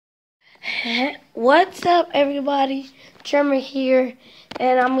What's up, everybody? Tremor here,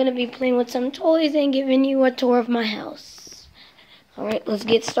 and I'm going to be playing with some toys and giving you a tour of my house. Alright, let's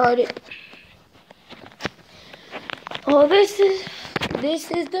get started. Oh, this is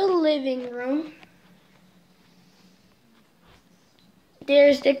the living room.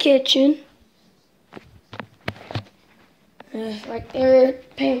 There's the kitchen. Right there,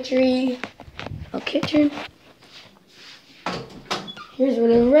 pantry, a kitchen. Here's where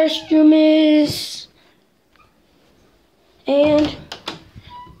the restroom is. And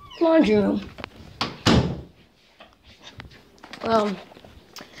laundry room.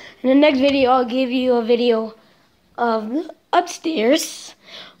 In the next video, I'll give you a video of upstairs.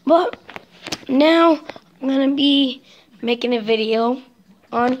 But now, I'm going to be making a video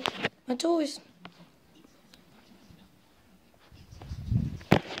on my toys.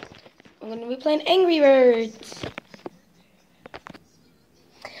 I'm going to be playing Angry Birds.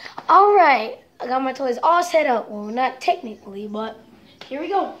 Alright, I got my toys all set up. Well, not technically, but here we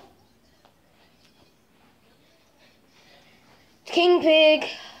go. King Pig,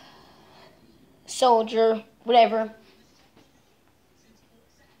 Soldier, whatever.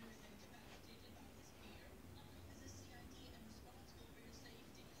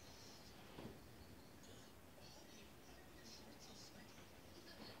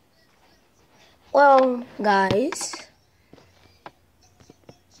 Well, guys,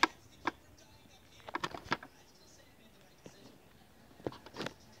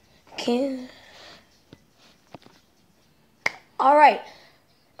 alright,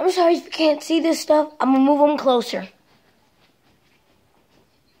 I'm sorry if you can't see this stuff. I'm gonna move them closer.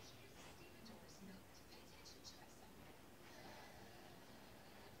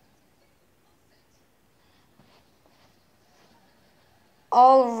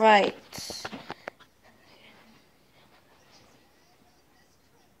 Alright.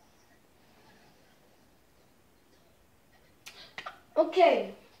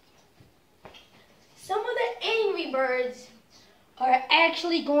 Okay. Some of the Angry Birds are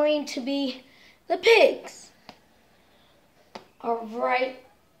actually going to be the pigs. Alright,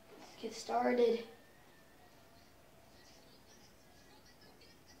 let's get started.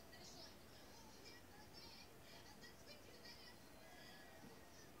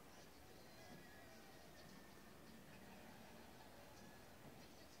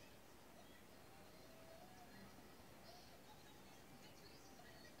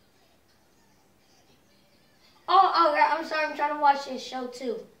 Oh, I'm sorry, I'm trying to watch this show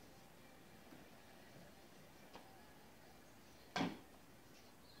too.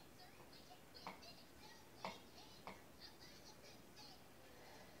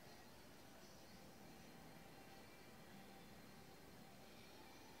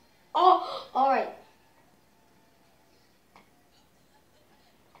 Oh, alright.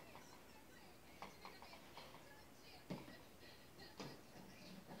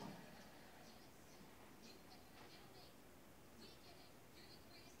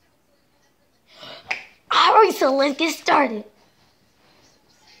 Alright, so let's get started.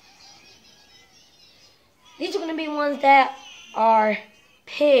 These are going to be ones that are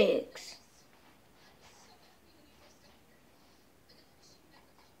pigs.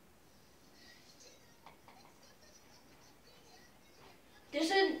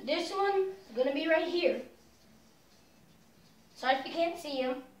 This one is going to be right here. Sorry if you can't see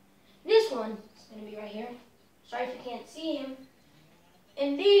him. This one is going to be right here. Sorry if you can't see him.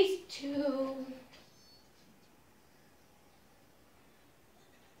 And these two.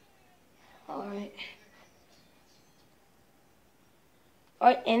 Alright.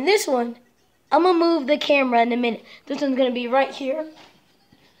 Alright, and this one, I'm going to move the camera in a minute. This one's going to be right here.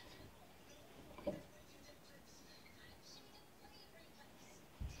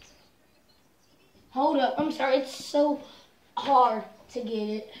 Hold up, I'm sorry, it's so hard to get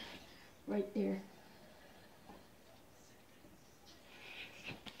it right there.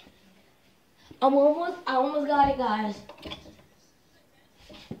 I almost got it, guys.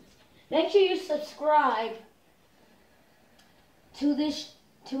 Make sure you subscribe to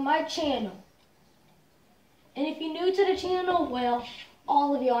my channel. And if you're new to the channel, well,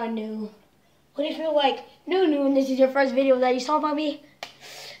 all of y'all are new. But if you're like new and this is your first video that you saw by me,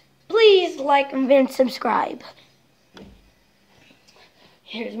 please like and then subscribe.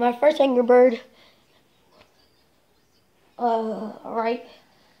 Here's my first Angry Bird. Alright.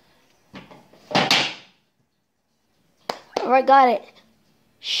 Alright, got it.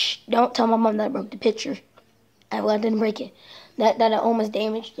 Shh, don't tell my mom that I broke the picture. Well, I didn't break it. That I almost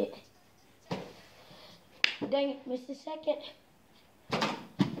damaged it. Dang it, missed the second.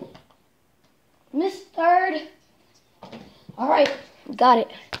 Missed third. Alright, got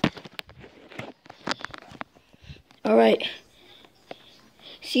it. Alright.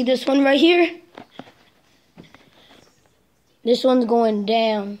 See this one right here? This one's going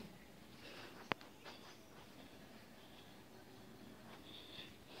down.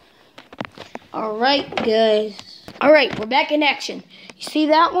 Alright, guys. Alright, we're back in action. You see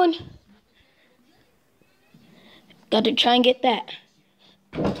that one? Got to try and get that.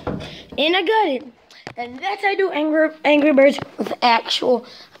 And I got it. And that's how I do Angry Birds with actual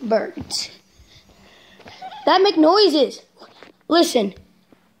birds. That make noises. Listen.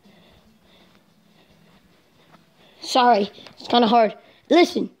 Sorry, it's kind of hard.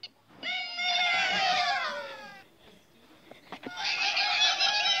 Listen.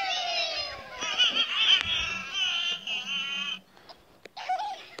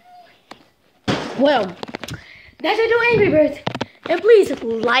 Well, that's how I do Angry Birds. And please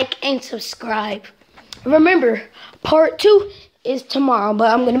like and subscribe. Remember, part 2 is tomorrow,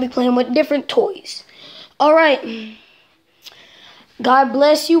 but I'm going to be playing with different toys. Alright. God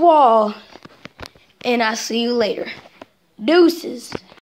bless you all. And I'll see you later. Deuces.